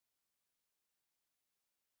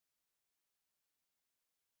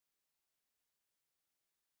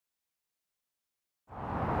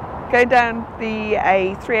going down the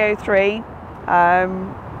A303,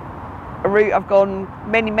 a route I've gone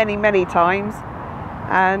many times,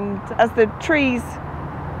 and as the trees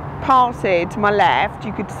parted to my left,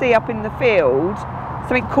 you could see up in the field,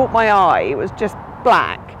 something caught my eye. It was just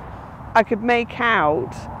black. I could make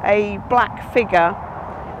out a black figure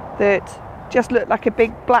that just looked like a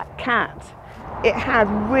big black cat. It had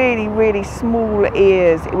really small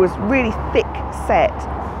ears. It was really thick set,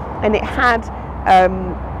 and it had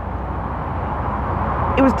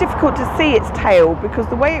it was difficult to see its tail because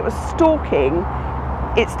the way it was stalking,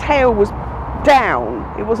 its tail was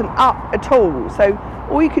down, it wasn't up at all. So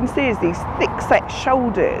all you can see is these thick set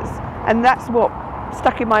shoulders, and that's what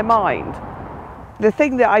stuck in my mind. The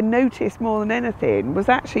thing that I noticed more than anything was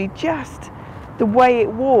actually just the way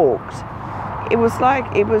it walked. It was like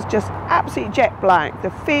it was just absolutely jet black.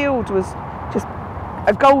 The field was just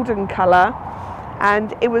a golden colour,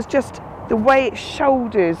 and it was just the way its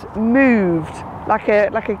shoulders moved like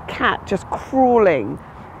a cat just crawling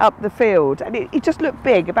up the field, and it just looked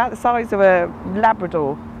big, about the size of a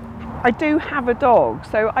Labrador. I do have a dog,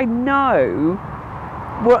 so I know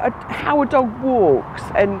how a dog walks,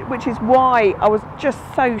 and which is why I was just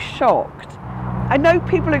so shocked. I know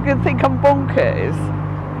people are going to think I'm bonkers,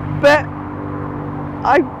 but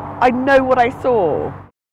I know what I saw.